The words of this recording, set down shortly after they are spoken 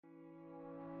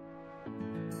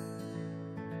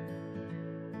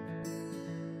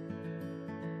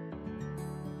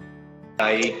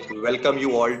I welcome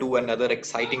you all to another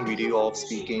exciting video of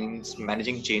Speaking's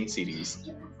Managing Change series.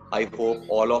 I hope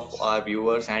all of our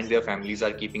viewers and their families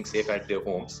are keeping safe at their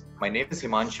homes. My name is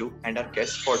Himanshu, and our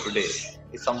guest for today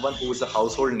is someone who is a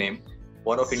household name,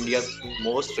 one of India's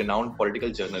most renowned political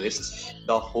journalists,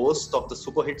 the host of the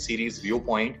super hit series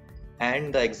Viewpoint,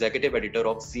 and the executive editor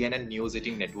of CNN News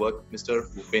 18 Network, Mr.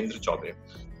 Bhupendra Chaubey.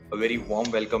 A very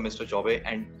warm welcome, Mr. Chaubey,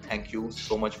 and thank you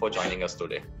so much for joining us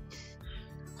today.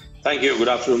 Thank you. Good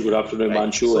afternoon,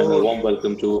 Himanshu, and a warm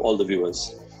welcome to all the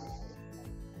viewers.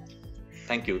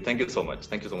 Thank you so much,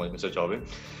 Mr. Chaubey.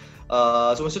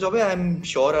 So, Mr. Chaubey, I'm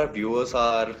sure our viewers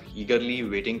are eagerly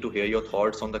waiting to hear your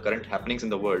thoughts on the current happenings in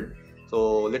the world.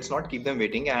 So, let's not keep them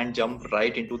waiting and jump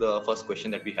right into the first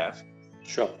question that we have.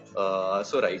 Sure.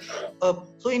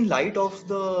 So in light of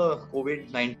the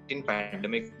COVID-19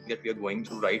 pandemic that we are going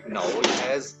through right now, it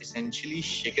has essentially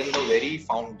shaken the very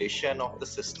foundation of the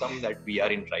system that we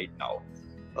are in right now.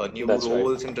 New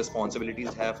roles and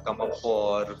responsibilities have come up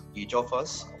for each of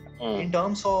us. In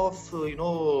terms of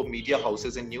media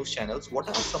houses and news channels, what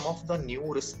are some of the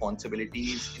new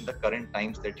responsibilities in the current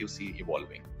times that you see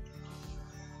evolving?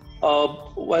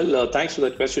 Thanks for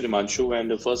that question, Himanshu.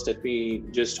 And first, let me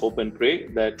just hope and pray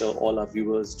that all our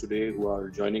viewers today who are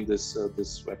joining this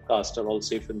webcast are all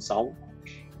safe and sound.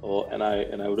 And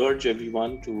I would urge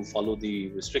everyone to follow the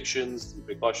restrictions, the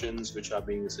precautions which are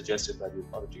being suggested by the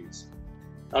authorities.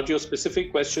 Now, to your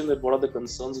specific question, that what are the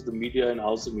concerns of the media and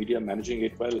how's the media managing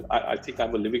it? Well, I think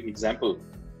I'm a living example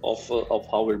of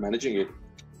how we're managing it.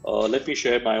 Let me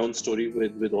share my own story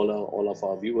with all of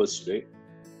our viewers today.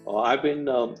 I've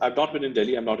not been in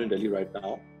Delhi. I'm not in Delhi right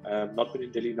now. I have not been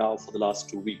in Delhi now for the last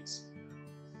 2 weeks.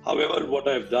 However, what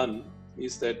I've done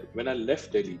is that when I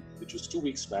left Delhi, which was 2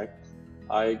 weeks back,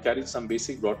 I carried some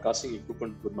basic broadcasting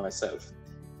equipment with myself.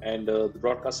 And the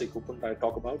broadcasting equipment I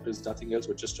talk about is nothing else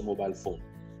but just a mobile phone.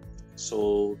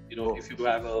 So, if you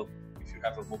have a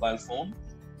mobile phone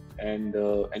and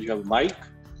you have a mic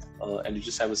and you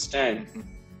just have a stand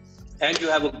and you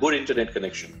have a good internet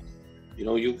connection,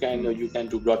 you can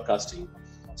do broadcasting.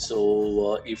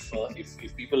 So if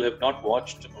people have not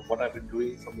watched what I've been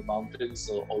doing from the mountains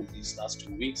all these last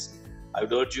 2 weeks, I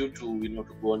would urge you to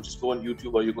go on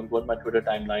YouTube, or you can go on my Twitter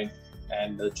timeline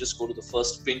and just go to the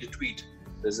first pinned tweet.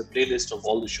 There's a playlist of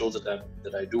all the shows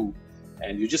that I do,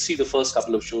 and you just see the first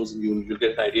couple of shows and you'll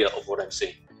get an idea of what I'm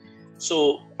saying.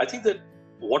 So I think that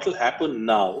what will happen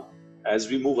now as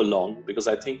we move along, because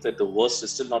I think that the worst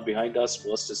is still not behind us,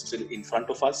 worst is still in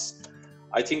front of us.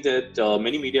 I think that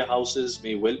many media houses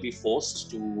may well be forced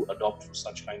to adopt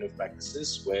such kind of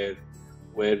practices where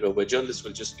journalists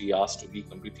will just be asked to be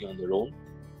completely on their own,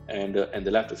 and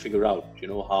they'll have to figure out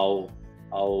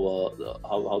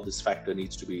how this factor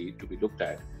needs to be looked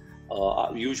at.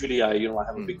 Usually I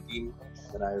have a big team.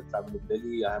 When I travel to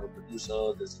Delhi, I have a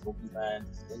producer, there's a movie man,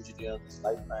 there's an engineer, there's a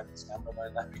light man, there's a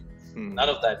cameraman. None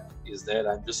of that is there.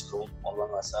 I'm just alone, all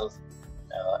by myself,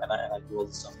 and I do all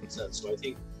the stuff myself. So I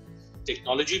think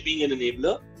technology being an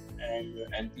enabler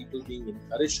and people being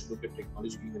encouraged to look at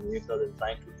technology being an enabler and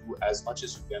trying to do as much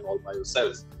as you can all by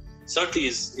yourself certainly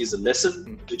is a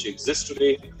lesson which exists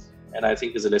today, and I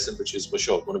think is a lesson which is for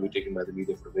sure going to be taken by the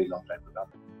media for a very long time to come.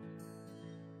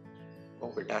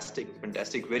 Oh, fantastic.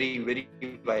 Very, very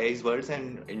wise words,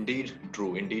 and indeed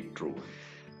true.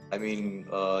 I mean,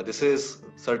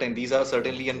 these are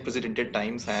certainly unprecedented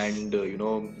times, and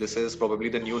this is probably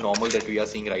the new normal that we are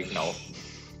seeing right now.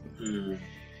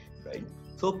 Right.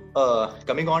 So,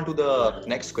 coming on to the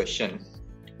next question,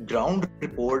 ground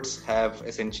reports have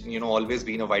essentially, always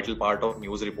been a vital part of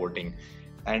news reporting.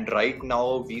 And right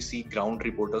now, we see ground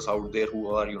reporters out there who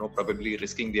are, probably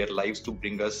risking their lives to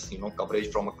bring us,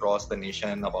 coverage from across the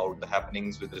nation about the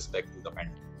happenings with respect to the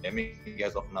pandemic.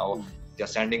 As of now, they are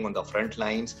standing on the front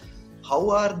lines.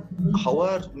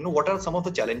 What are some of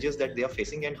the challenges that they are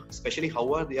facing, and especially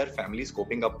how are their families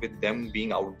coping up with them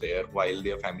being out there while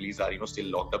their families are, still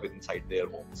locked up inside their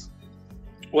homes?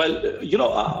 Well,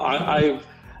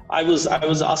 I was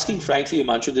asking, frankly,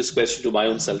 Himanshu, this question to my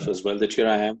own self as well, that here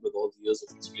I am with all the years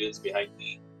of experience behind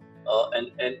me.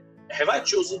 And have I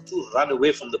chosen to run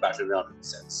away from the battleground in a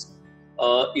sense?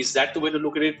 Is that the way to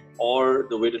look at it? Or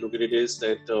the way to look at it is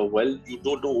that, you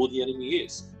don't know who the enemy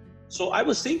is. So I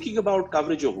was thinking about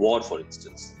coverage of war, for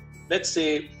instance. Let's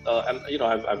say,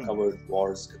 I've covered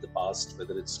wars in the past,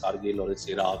 whether it's Kargil or it's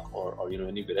Iraq or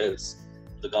anywhere else,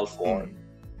 the Gulf War.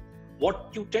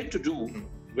 What you tend to do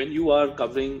when you are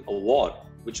covering a war,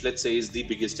 which let's say is the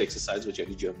biggest exercise which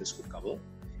any journalist could cover,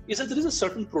 is that there is a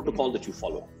certain protocol that you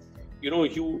follow.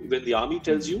 When the army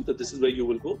tells you that this is where you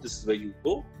will go, this is where you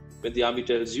go. When the army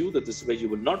tells you that this is where you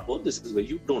will not go, this is where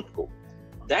you don't go.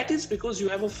 That is because you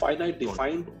have a finite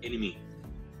defined enemy.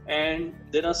 And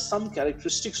there are some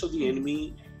characteristics of the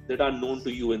enemy that are known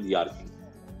to you in the army.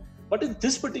 But in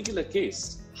this particular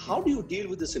case, how do you deal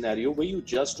with the scenario where you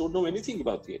just don't know anything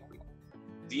about the enemy?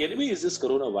 The enemy is this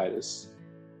coronavirus.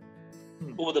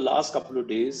 Over the last couple of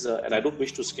days, and I don't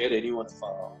wish to scare anyone of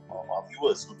our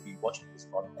viewers who will be watching this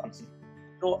podcast.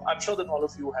 I'm sure that all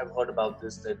of you have heard about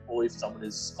this, that, if someone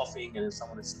is coughing and if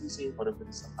someone is sneezing or if there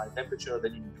is some high temperature,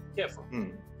 then you need to be careful.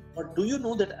 But do you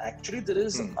know that actually there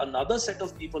is another set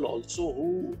of people also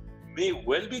who may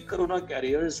well be corona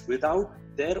carriers without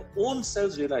their own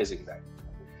selves realizing that?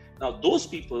 Now, those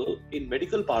people in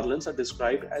medical parlance are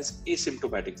described as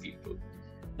asymptomatic people.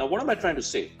 Now, what am I trying to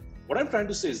say? What I'm trying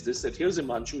to say is this, that here's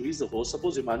Himanshu, he's the host.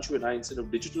 Suppose Himanshu and I, instead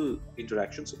of digital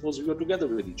interaction, suppose we were together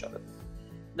with each other.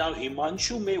 Now,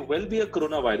 Himanshu may well be a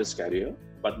coronavirus carrier,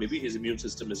 but maybe his immune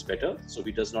system is better, so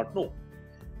he does not know.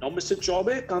 Now, Mr.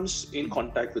 Chaubey comes in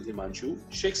contact with Himanshu,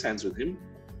 shakes hands with him.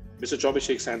 Mr. Chaubey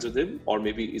shakes hands with him, or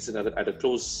maybe is at a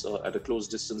close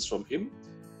distance from him,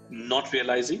 not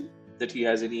realizing that he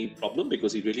has any problem,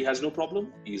 because he really has no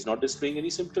problem. He is not displaying any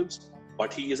symptoms,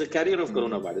 but he is a carrier of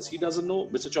coronavirus. He doesn't know.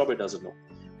 Mr. Chaubey doesn't know.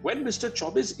 When Mr.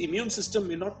 Chaubey's immune system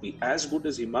may not be as good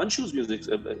as Himanshu's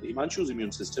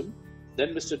immune system,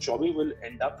 then Mr. Chaubey will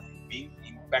end up being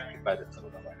impacted by the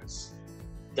coronavirus.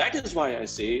 That is why I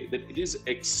say that it is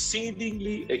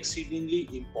exceedingly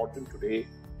important today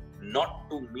not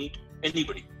to meet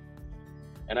anybody.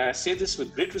 And I say this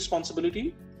with great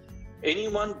responsibility.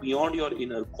 Anyone beyond your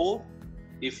inner core,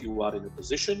 if you are in a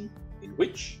position in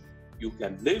which you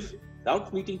can live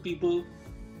without meeting people,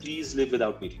 please live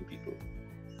without meeting people.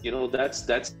 That's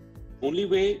the only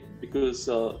way, because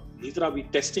neither are we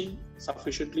testing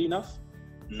sufficiently enough,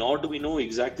 nor do we know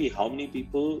exactly how many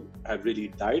people have really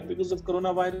died because of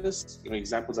coronavirus.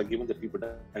 Examples are given that people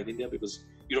die in India because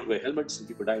you don't wear helmets, and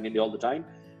people die in India all the time.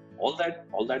 All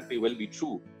that may well be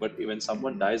true, but when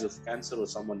someone dies of cancer or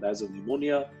someone dies of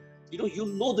pneumonia, you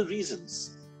know the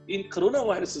reasons. In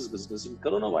coronavirus's business, in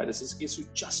coronavirus's case, you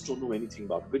just don't know anything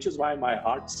about it, which is why my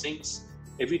heart sinks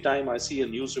every time I see a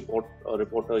news reporter,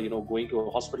 going to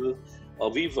a hospital.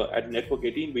 We've at Network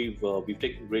 18, we've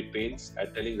taken great pains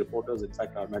at telling reporters. In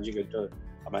fact, our managing director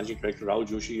Rahul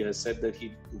Joshi has said that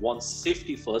he wants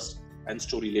safety first and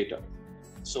story later.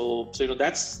 So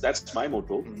that's my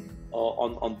motto.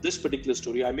 On this particular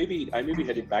story. I may be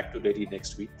headed back to Delhi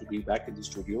next week to be back in the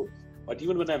studio. But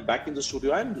even when I'm back in the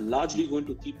studio, I'm largely going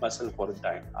to keep myself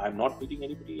quarantined. I'm not meeting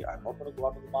anybody. I'm not going to go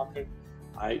out in the market.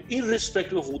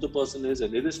 Irrespective of who the person is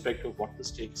and irrespective of what the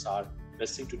stakes are,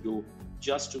 best thing to do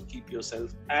just to keep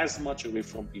yourself as much away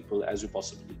from people as you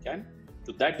possibly can.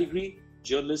 To that degree,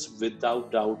 journalists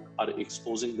without doubt are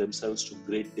exposing themselves to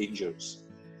great dangers.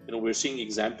 We're seeing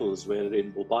examples where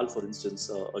in Bhopal, for instance,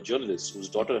 a journalist whose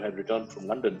daughter had returned from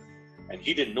London, and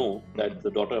he didn't know that the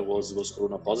daughter was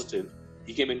corona positive.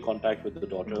 He came in contact with the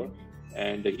daughter,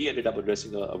 and he ended up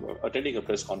attending a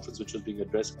press conference which was being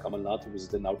addressed by Kamal Nath, who was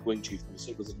then outgoing chief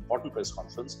minister. It was an important press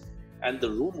conference, and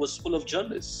the room was full of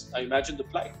journalists. I imagine the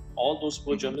plight. All those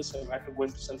poor journalists have had to go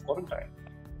into self-quarantine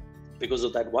because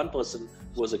of that one person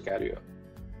who was a carrier.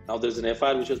 Now there's an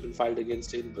FIR which has been filed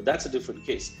against him, but that's a different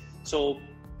case. So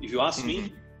if you ask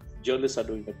me, journalists are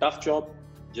doing a tough job.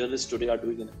 Journalists today are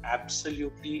doing an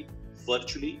absolutely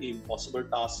virtually impossible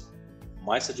task.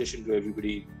 My suggestion to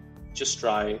everybody, just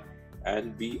try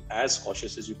and be as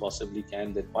cautious as you possibly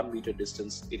can. That 1 meter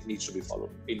distance, it needs to be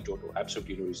followed in total.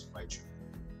 Absolutely no reason why it should.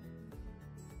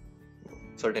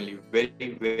 Certainly,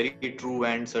 very, very true.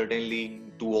 And certainly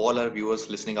to all our viewers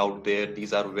listening out there,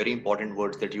 these are very important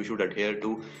words that you should adhere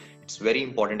to. It's very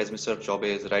important, as Mr.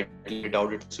 Chaubey has rightly laid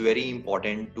out, it's very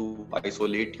important to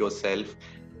isolate yourself,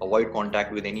 avoid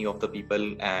contact with any of the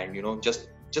people, and just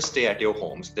stay at your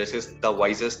homes. This is the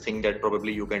wisest thing that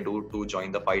probably you can do to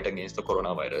join the fight against the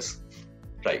coronavirus.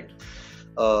 Right.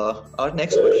 Our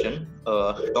next question,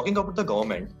 talking about the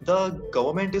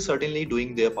government is certainly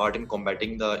doing their part in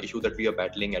combating the issue that we are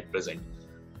battling at present.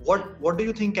 What do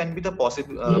you think can be the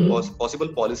possible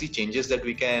policy changes that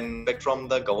we can expect from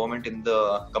the government in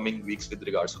the coming weeks with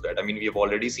regards to that? I mean, we have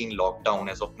already seen lockdown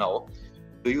as of now.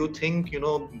 Do you think,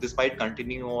 this might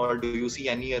continue, or do you see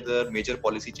any other major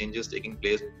policy changes taking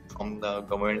place from the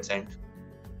government's end?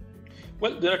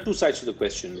 Well, there are two sides to the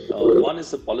question. One is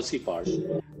the policy part.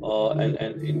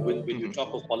 And when you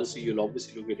talk of policy, you'll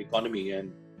obviously look at economy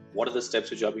and what are the steps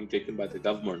which are being taken by the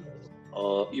government.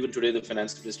 Even today, the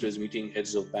finance minister is meeting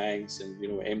heads of banks and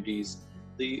MDs.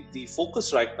 The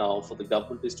focus right now for the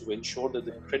government is to ensure that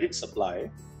the credit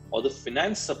supply or the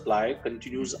finance supply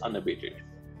continues unabated.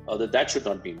 that should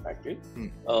not be impacted.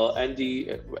 And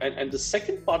the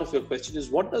second part of your question is,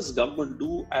 what does government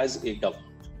do as a government?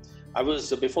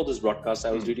 Before this broadcast,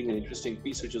 I was reading an interesting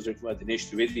piece which was written by Dinesh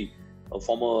Trivedi, a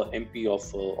former MP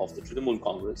of the Trinamool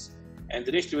Congress. And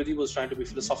Dinesh Trivedi was trying to be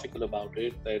philosophical about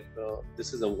it, that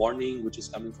this is a warning which is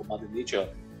coming from Mother Nature.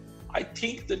 I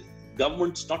think that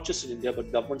governments, not just in India,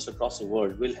 but governments across the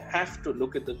world, will have to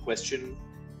look at the question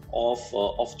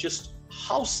of just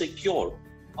how secure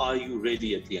are you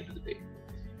really at the end of the day.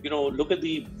 Look at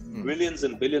the billions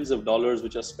and billions of dollars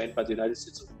which are spent by the United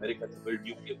States of America to build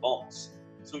nuclear bombs.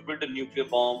 So we built a nuclear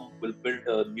bomb, we'll build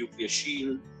a nuclear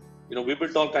shield. We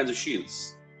built all kinds of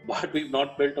shields, but we've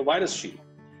not built a virus shield.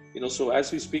 So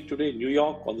as we speak today in New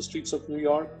York, on the streets of New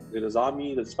York, there is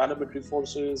army, there's paramilitary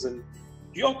forces, and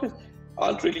New York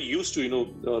aren't really used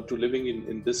to, to living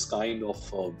in this kind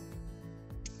of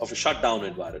a shutdown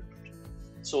environment.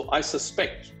 So I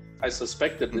suspect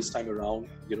that this time around,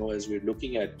 as we're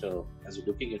looking at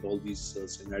all these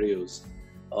scenarios,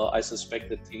 I suspect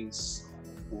that things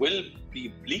will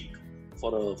be bleak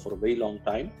for a very long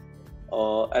time.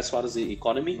 As far as the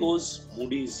economy goes,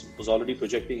 Moody's was already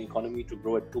projecting economy to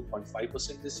grow at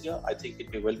 2.5% this year. I think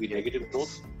it may well be negative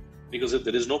growth, because if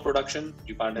there is no production,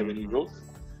 you can't have any growth.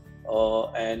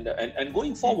 And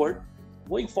going forward,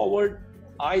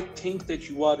 I think that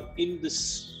you are in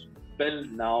this spell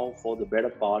now for the better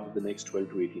part of the next 12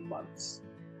 to 18 months.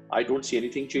 I don't see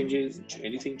anything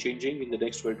changing in the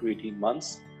next 12 to 18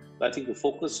 months. I think the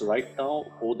focus right now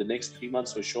over the next 3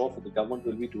 months for sure for the government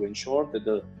will be to ensure that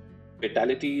the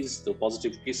fatalities, the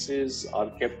positive cases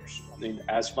are kept in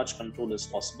as much control as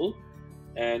possible.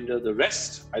 And the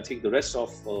rest of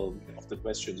the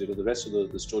questions, the rest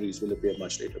of the stories will appear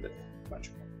much later than much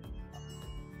more.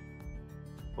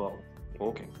 Wow.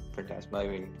 Okay. Fantastic. I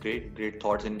mean, great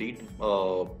thoughts indeed.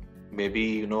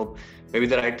 Maybe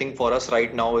the right thing for us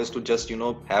right now is to just,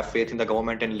 have faith in the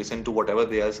government and listen to whatever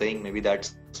they are saying. Maybe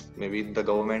the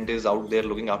government is out there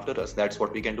looking after us. That's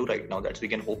what we can do right now. That's we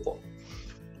can hope for.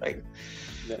 Right.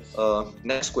 Yes.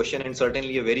 Next question, and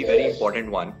certainly a very, very important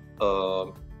one.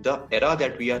 The era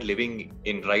that we are living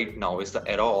in right now is the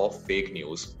era of fake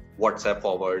news. WhatsApp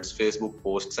forwards, Facebook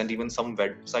posts, and even some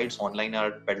websites online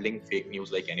are peddling fake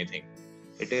news like anything.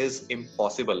 It is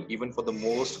impossible, even for the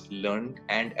most learned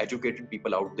and educated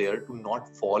people out there, to not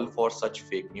fall for such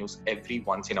fake news every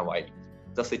once in a while.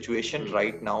 The situation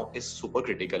right now is super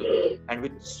critical, and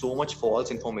with so much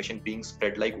false information being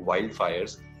spread like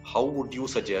wildfires, how would you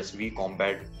suggest we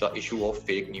combat the issue of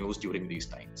fake news during these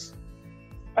times?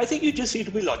 I think you just need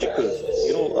to be logical.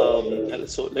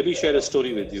 So let me share a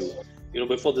story with you.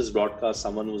 Before this broadcast,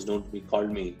 someone who was known to me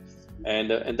called me,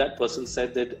 and that person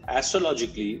said that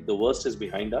astrologically the worst is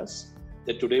behind us,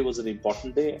 that today was an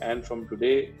important day, and from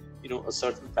today, a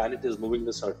certain planet is moving in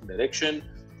a certain direction,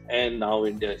 and now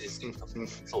India is in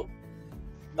the zone.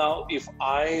 Now, if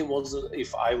I was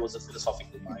a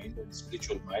philosophical mind and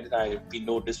spiritual mind, and I mean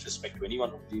no disrespect to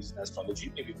anyone who believes in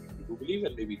astrology, maybe people do believe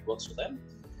and maybe it works for them,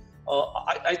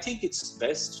 I think it's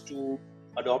best to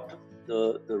adopt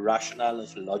the rationale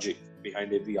of logic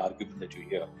behind every argument that you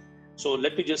hear. So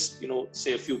let me just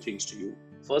say a few things to you.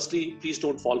 Firstly, please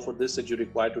don't fall for this that you're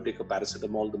required to take a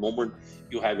paracetamol the moment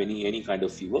you have any kind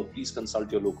of fever. Please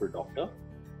consult your local doctor.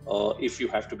 If you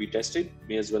have to be tested,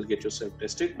 may as well get yourself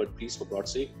tested, but please, for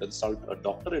God's sake, consult a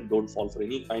doctor and don't fall for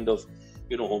any kind of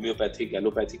homeopathic,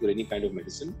 allopathic, or any kind of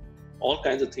medicine. All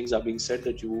kinds of things are being said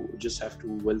that you just have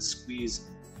to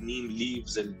squeeze neem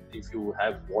leaves, and if you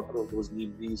have water of those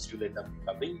neem leaves, you'll end up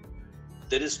recovering.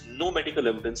 There is no medical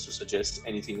evidence to suggest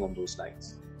anything on those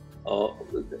lines.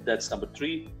 That's number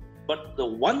 3. But the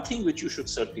one thing which you should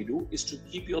certainly do is to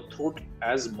keep your throat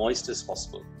as moist as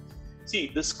possible.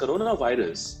 See, this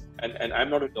coronavirus, and I'm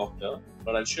not a doctor,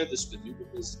 but I'll share this with you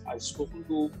because I've spoken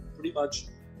to pretty much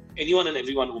anyone and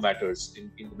everyone who matters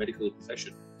in the medical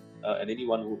profession and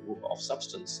anyone who of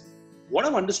substance. What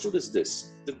I've understood is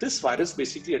that this virus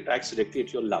basically attacks directly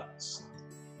at your lungs.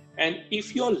 And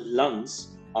if your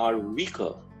lungs are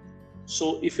weaker,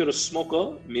 so if you're a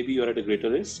smoker, maybe you're at a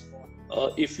greater risk.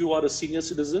 If you are a senior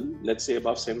citizen, let's say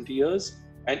above 70 years,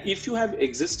 and if you have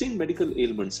existing medical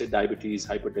ailments, say diabetes,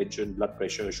 hypertension, blood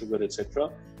pressure, sugar,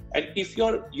 etc., and if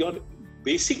your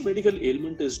basic medical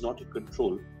ailment is not in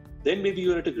control, then maybe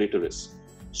you're at a greater risk.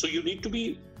 So you need to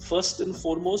be, first and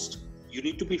foremost, you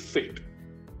need to be fit.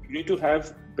 You need to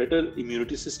have better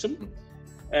immunity system,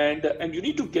 and you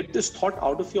need to get this thought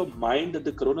out of your mind that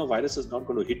the coronavirus is not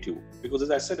going to hit you. Because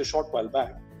as I said a short while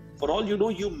back, for all you know,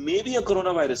 you may be a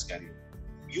coronavirus carrier.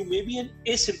 You may be an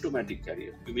asymptomatic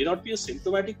carrier. You may not be a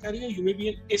symptomatic carrier, you may be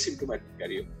an asymptomatic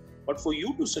carrier. But for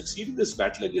you to succeed in this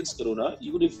battle against corona,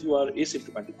 even if you are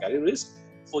asymptomatic carrier, is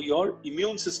for your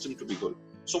immune system to be good.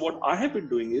 So what I have been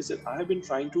doing is that I have been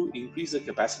trying to increase the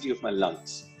capacity of my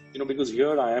lungs. Because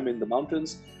here I am in the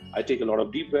mountains, I take a lot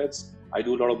of deep breaths, I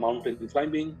do a lot of mountain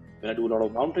climbing. When I do a lot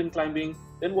of mountain climbing,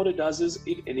 then what it does is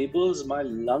it enables my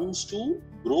lungs to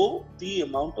grow the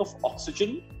amount of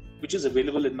oxygen which is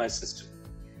available in my system.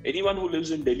 Anyone who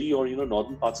lives in Delhi or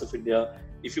northern parts of India,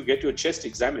 if you get your chest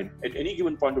examined at any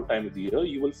given point of time of the year,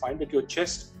 you will find that your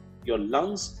chest, your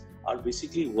lungs are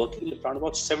basically working at around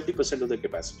about 70% of their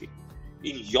capacity.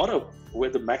 In Europe,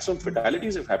 where the maximum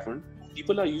fatalities have happened,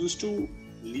 people are used to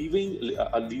leading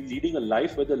a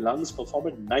life where the lungs perform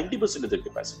at 90% of their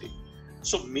capacity.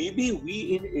 So maybe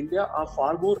we in India are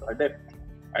far more adept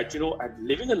at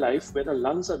living a life where the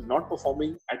lungs are not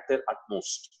performing at their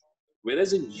utmost.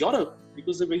 Whereas in Europe,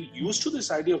 because they're very used to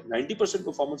this idea of 90%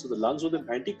 performance of the lungs, when the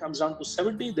 90 comes down to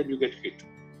 70, then you get hit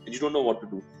and you don't know what to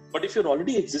do. But if you're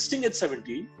already existing at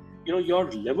 70, your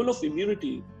level of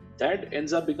immunity, that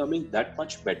ends up becoming that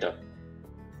much better.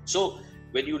 So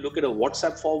when you look at a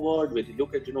WhatsApp forward, when you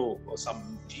look at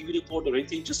some TV report or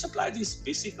anything, just apply these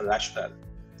basic rationale,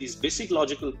 these basic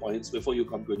logical points before you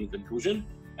come to any conclusion.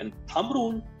 And thumb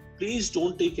rule, please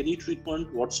don't take any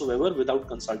treatment whatsoever without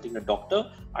consulting a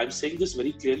doctor. I'm saying this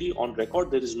very clearly on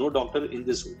record. There is no doctor in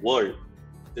this world.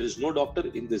 There is no doctor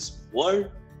in this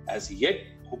world as yet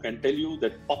who can tell you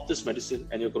that pop this medicine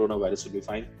and your coronavirus will be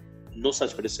fine. No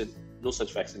such medicine, no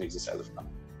such vaccine exists as of now.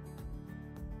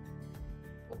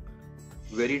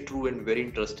 Very true and very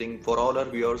interesting. For all our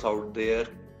viewers out there,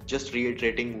 just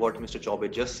reiterating what Mr.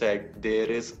 Chaubey just said, there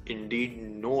is indeed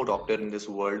no doctor in this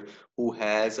world who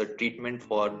has a treatment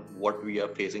for what we are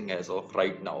facing as of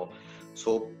right now.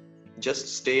 So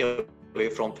just stay away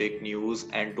from fake news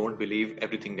and don't believe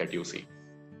everything that you see.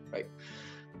 Right.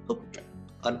 So,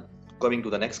 coming to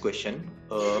the next question,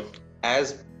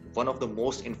 as one of the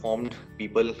most informed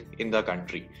people in the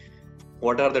country,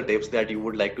 what are the tips that you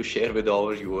would like to share with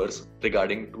our viewers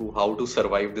regarding to how to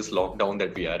survive this lockdown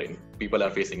that we are in? People are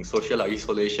facing social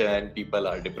isolation, people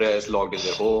are depressed, locked in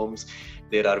their homes.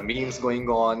 There are memes going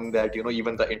on that,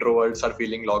 even the introverts are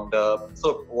feeling locked up.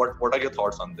 So what are your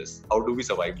thoughts on this? How do we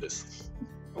survive this?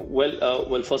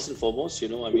 Well, first and foremost, you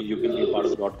can be a part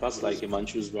of the broadcast like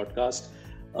Himanshu's broadcast.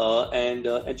 And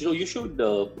you should.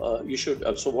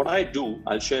 So what I do,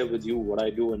 I'll share with you what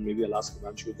I do, and maybe I'll ask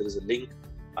Himanshu if there is a link.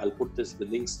 I'll put the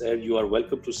links there. You are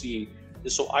welcome to see.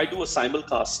 So I do a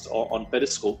simulcast on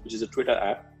Periscope, which is a Twitter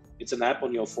app. It's an app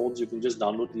on your phones. You can just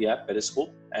download the app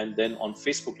Periscope, and then on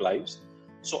Facebook Lives.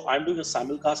 So I'm doing a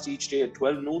simulcast each day at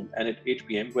 12 noon and at 8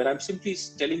 p.m. where I'm simply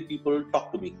telling people,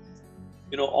 talk to me.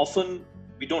 Often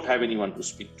we don't have anyone to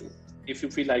speak to. If you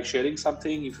feel like sharing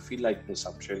something, if you feel like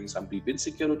sharing some deep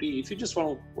insecurity, if you just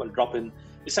want to drop in,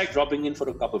 it's like dropping in for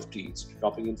a cup of tea, it's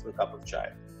dropping in for a cup of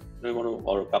chai,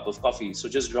 or a cup of coffee. So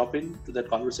just drop in to that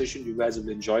conversation. You guys will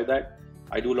enjoy that.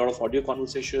 I do a lot of audio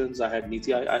conversations. I had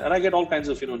Niti, and I get all kinds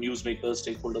of newsmakers,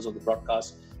 stakeholders of the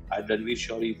broadcast. I had Ranveer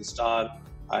Shourie, the Star.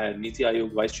 I had Niti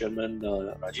Aayog Vice Chairman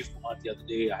Rajiv Kumar the other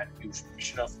day. I had Piyush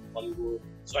Mishra from Bollywood.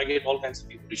 So I get all kinds of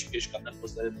people. Rishikesh Kannan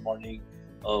was there in the morning.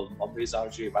 Bombay's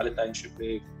RJ, Valentine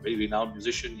Shippe, very renowned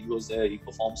musician. He was there. He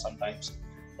performs sometimes,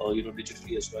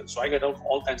 digitally as well. So I get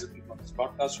all kinds of people on this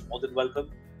broadcast. You're more than welcome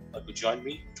to join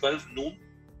me. 12 noon.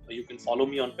 You can follow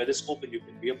me on Periscope and you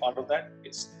can be a part of that.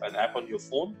 It's an app on your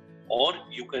phone, or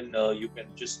you can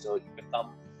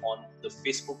come on the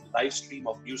Facebook live stream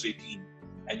of News 18,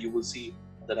 and you will see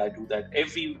that I do that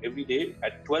every day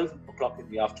at 12 o'clock in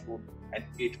the afternoon and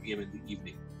 8 p.m. in the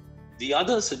evening. The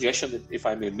other suggestion that, if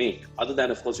I may make, other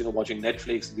than of course watching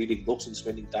Netflix, reading books, and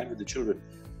spending time with the children,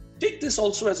 take this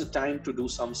also as a time to do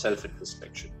some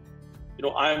self-introspection.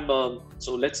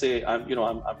 So let's say I'm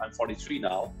 43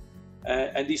 now,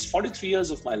 and these 43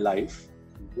 years of my life,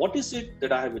 what is it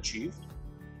that I have achieved?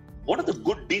 What are the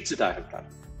good deeds that I have done?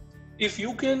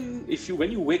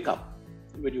 When you wake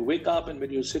up and when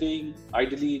you're sitting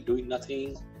idly doing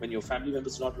nothing, when your family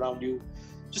members are not around you,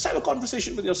 just have a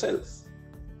conversation with yourself.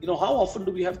 How often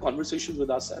do we have conversations with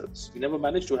ourselves? We never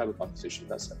manage to have a conversation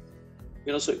with ourselves.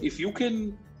 So if you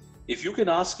can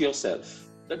ask yourself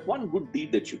that one good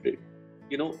deed that you did,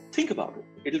 think about it.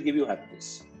 It'll give you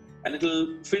happiness, and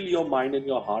it'll fill your mind and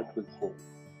your heart with hope.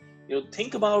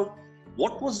 Think about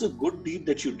what was the good deed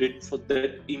that you did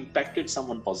that impacted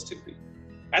someone positively.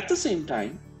 At the same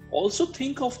time, also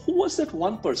think of who was that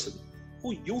one person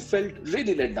who you felt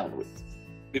really let down with.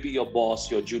 Maybe your boss,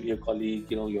 your junior colleague,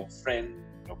 your friend,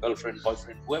 your girlfriend,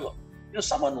 boyfriend, whoever.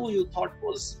 Someone who you thought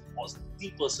was the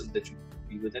person that you could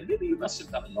be with, and maybe you must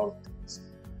have done a lot of things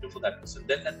for that person.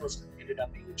 Then that person ended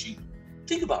up being a cheat.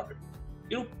 Think about it.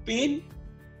 Pain,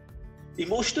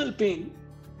 emotional pain,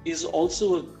 is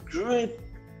also a great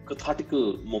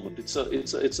cathartical moment. It's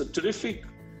a terrific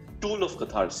tool of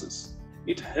catharsis.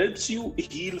 It helps you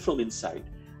heal from inside.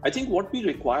 I think what we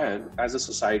require as a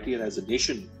society and as a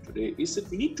nation today is that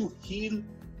we need to heal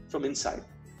from inside.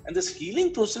 And this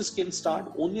healing process can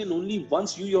start only and only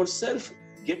once you yourself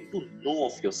get to know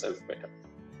of yourself better.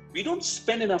 We don't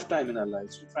spend enough time in our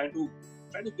lives trying to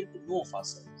get to know of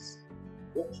ourselves.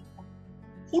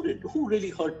 Who really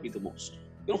hurt me the most?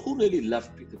 Who really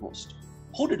loved me the most?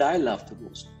 Who did I love the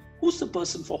most? Who's the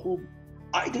person for whom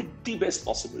I did the best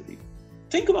possibility?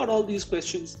 Think about all these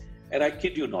questions, and I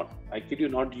kid you not,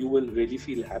 you will really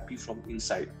feel happy from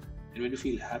inside. And when you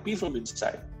feel happy from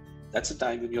inside, that's a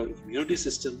time when your immunity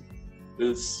system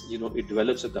it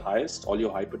develops at the highest. All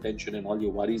your hypertension and all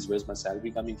your worries, where's my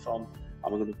salary coming from?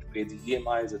 Am I going to pay the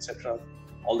EMIs, etc.?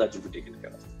 All that will be taken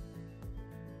care of.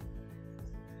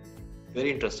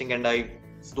 Very interesting, and I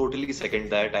totally second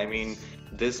that. I mean,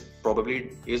 this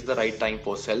probably is the right time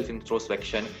for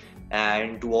self-introspection.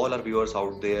 And to all our viewers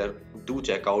out there, do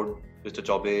check out Mr.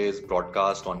 Chaube's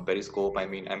broadcast on Periscope. I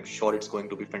mean, I'm sure it's going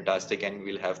to be fantastic, and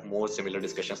we'll have more similar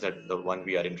discussions than the one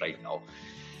we are in right now.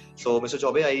 So, Mr.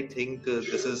 Chaube, I think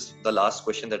this is the last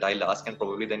question that I'll ask, and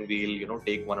probably then we'll,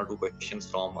 take one or two questions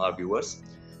from our viewers.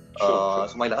 Sure.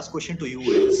 So my last question to you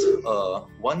is,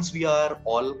 once we are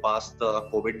all past the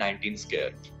COVID-19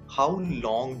 scare, how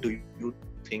long do you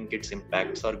think its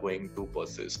impacts are going to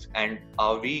persist? And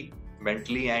are we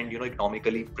mentally and,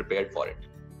 economically prepared for it?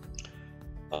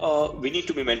 We need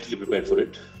to be mentally prepared for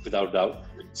it, without doubt.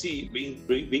 See,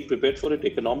 being prepared for it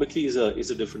economically is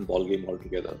a different ballgame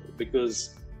altogether,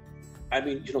 because,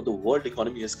 the world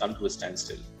economy has come to a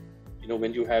standstill.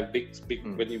 When you have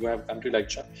when you have a country like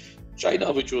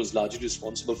China, which was largely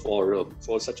responsible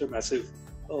for such a massive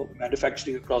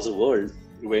manufacturing across the world,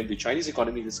 when the Chinese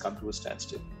economy has come to a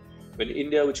standstill, when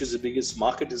India, which is the biggest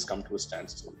market, has come to a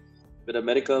standstill, when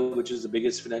America, which is the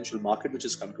biggest financial market, which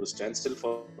has come to a standstill,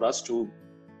 for us to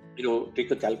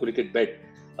take a calculated bet,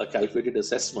 a calculated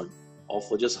assessment of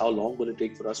just how long will it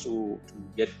take for us to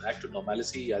get back to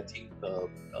normalcy, I think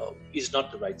is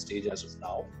not the right stage as of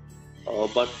now.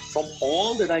 But from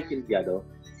all that I can gather,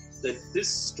 that this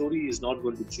story is not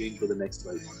going to change for the next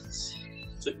 12 months.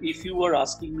 So if you were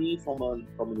asking me from an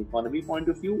economy point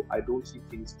of view, I don't see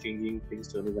things changing, things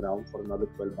turning around for another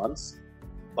 12 months.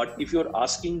 But if you're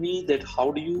asking me that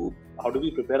how do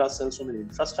we prepare ourselves from an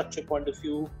infrastructure point of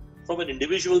view, from an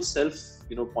individual self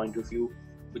point of view,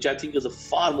 which I think is a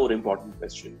far more important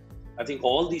question. I think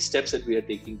all these steps that we are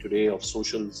taking today of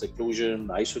social seclusion,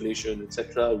 isolation,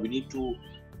 etc., we need to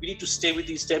stay with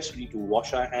these steps. We need to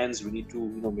wash our hands. We need to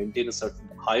maintain a certain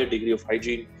higher degree of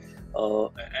hygiene,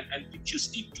 and we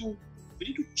just need to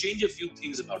change a few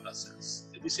things about ourselves.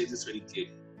 Let me say this very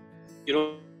clearly.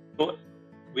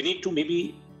 We need to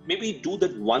maybe do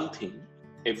that one thing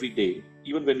every day,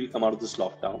 even when we come out of this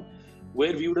lockdown,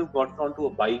 where we would have gotten onto a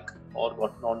bike or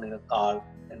gotten on in a car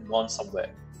and gone somewhere,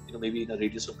 maybe in a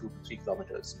radius of 2 to 3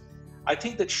 kilometers. I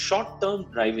think that short-term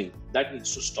driving, that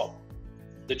needs to stop.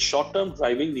 That short-term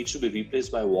driving needs to be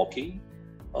replaced by walking.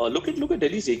 Look at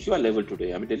Delhi's AQI level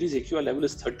today. Delhi's AQI level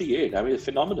is 38. It's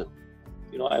phenomenal.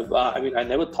 I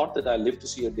never thought that I'd live to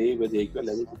see a day where the AQI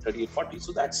level is 38, 40.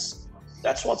 So that's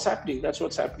what's happening. That's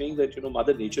what's happening. That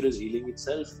Mother Nature is healing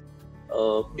itself.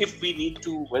 If we need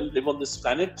to live on this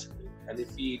planet, and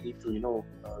if we need to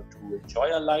to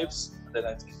enjoy our lives, then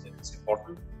I think that it's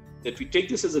important that we take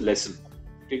this as a lesson.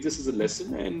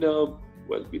 And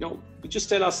we just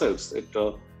tell ourselves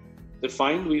that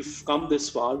fine, we've come this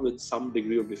far with some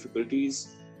degree of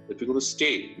difficulties, that we're going to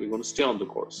stay on the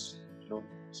course,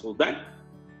 so that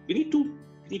we need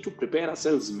to prepare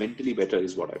ourselves mentally better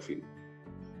is what I feel.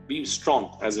 Be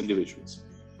strong as individuals.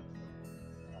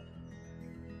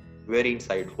 Very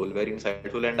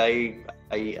insightful. And I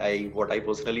what I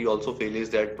personally also feel is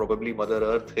that probably Mother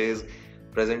Earth is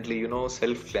presently,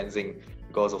 self-cleansing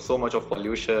because of so much of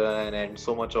pollution and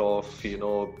so much of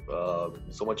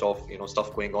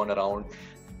stuff going on around.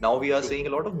 Now we are seeing a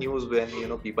lot of news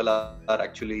when people are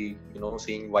actually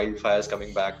seeing wildfires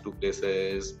coming back to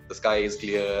places. The sky is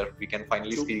clear. We can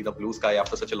finally see the blue sky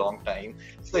after such a long time.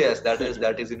 So yes, that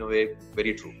is in a way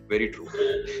very true.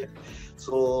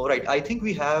 So right, I think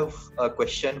we have a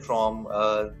question from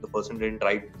the person who didn't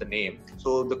write the name.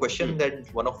 So the question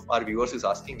that one of our viewers is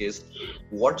asking is,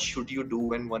 what should you do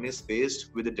when one is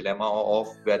faced with the dilemma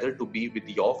of whether to be with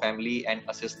your family and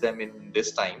assist them in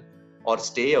this time, or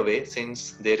stay away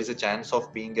since there is a chance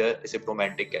of being a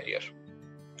asymptomatic carrier?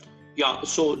 Yeah,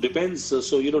 so depends.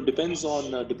 Depends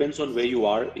on where you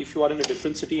are. If you are in a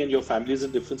different city and your family is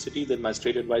in a different city, then my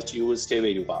straight advice to you is stay where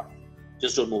you are.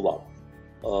 Just don't move out.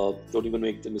 Don't even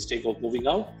make the mistake of moving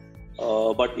out.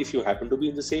 But if you happen to be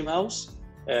in the same house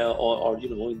or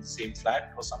in the same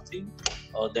flat or something,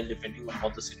 then depending on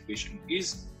what the situation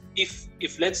is,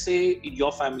 if let's say in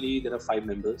your family there are 5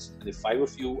 members, and if 5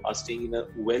 of you are staying in a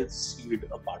well-sealed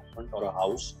apartment or a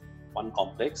house, one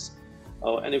complex.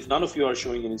 And if none of you are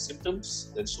showing any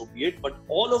symptoms, then so be it. But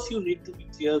all of you need to be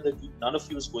clear that none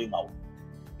of you is going out.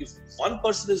 If one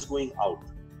person is going out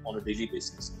on a daily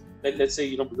basis, let's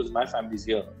say, because my family is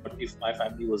here, but if my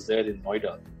family was there in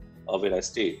Noida, where I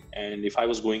stay, and if I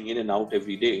was going in and out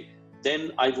every day,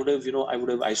 then I would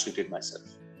have isolated myself.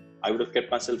 I would have kept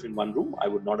myself in one room. I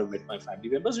would not have met my family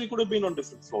members. We could have been on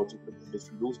different floors, we could have been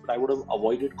different rooms, but I would have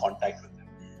avoided contact with them.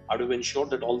 I would have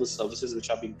ensured that all the services which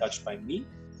are being touched by me,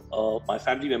 my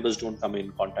family members don't come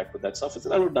in contact with that surface.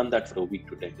 And I would have done that for a week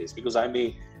to 10 days, because I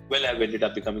may well have ended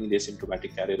up becoming an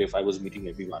asymptomatic carrier if I was meeting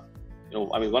everyone.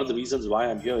 One of the reasons why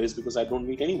I'm here is because I don't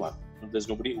meet anyone. There's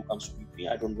nobody who comes to meet me.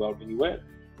 I don't go out anywhere.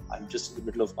 I'm just in the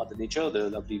middle of Mother Nature. There are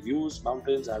lovely views,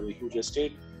 mountains. I have a huge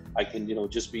estate. I can,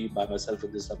 just be by myself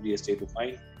in this lovely estate of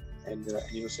mine and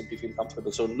simply feel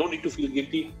comfortable. So no need to feel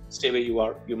guilty. Stay where you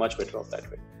are. You're much better off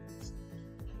that way.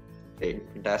 Okay,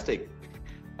 fantastic.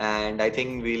 And I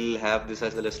think we'll have this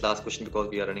as the last question, because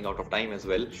we are running out of time as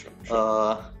well.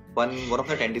 Sure. One of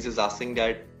the attendees is asking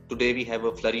that today we have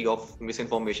a flurry of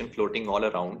misinformation floating all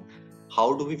around.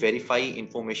 How do we verify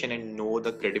information and know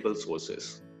the credible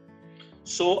sources?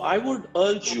 So I would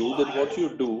urge you that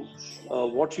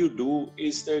what you do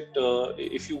is that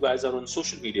if you guys are on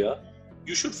social media,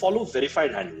 you should follow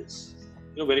verified handles.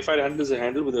 Verified handle is a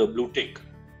handle with a blue tick.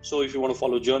 So if you want to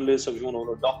follow journalists, or if you want to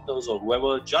follow doctors or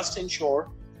whoever, just ensure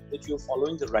that you're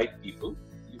following the right people.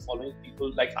 You're following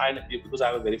people like because I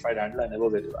have a verified handle, I never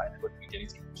tweet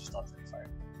anything which is not verified.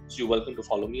 So you're welcome to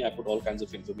follow me. I put all kinds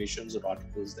of informations or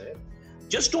articles there.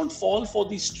 Just don't fall for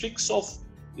these tricks of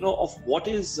what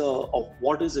is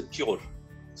a cure.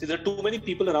 See, there are too many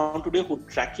people around today who are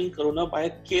tracking corona by a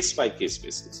case-by-case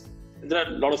basis, and there are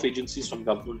a lot of agencies from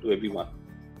government to everyone.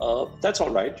 That's all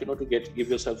right, to give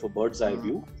yourself a bird's eye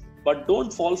view, but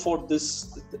don't fall for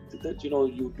this. That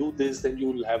you do this, then you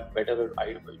will have better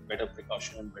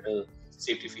precaution and better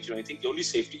safety feature. I think the only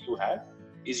safety you have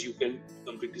is you can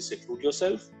completely seclude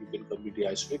yourself. You can completely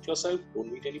isolate yourself.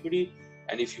 Don't meet anybody.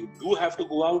 And if you do have to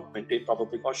go out, maintain proper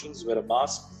precautions, wear a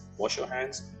mask, wash your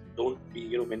hands, don't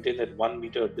be, maintain that 1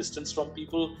 meter distance from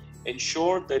people,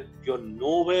 ensure that you're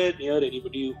nowhere near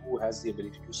anybody who has the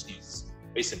ability to sneeze.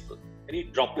 Very simple. Any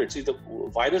droplets, see, the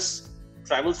virus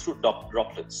travels through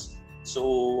droplets.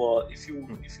 So if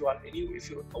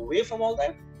you're away from all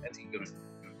that, I think you're in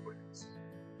good hands.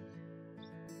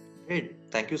 Great.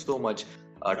 Thank you so much.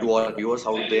 To all our viewers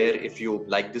out there, if you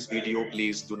like this video,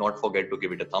 please do not forget to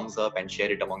give it a thumbs up and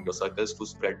share it among your circles to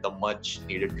spread the much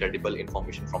needed credible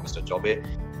information from Mr. Chaubey.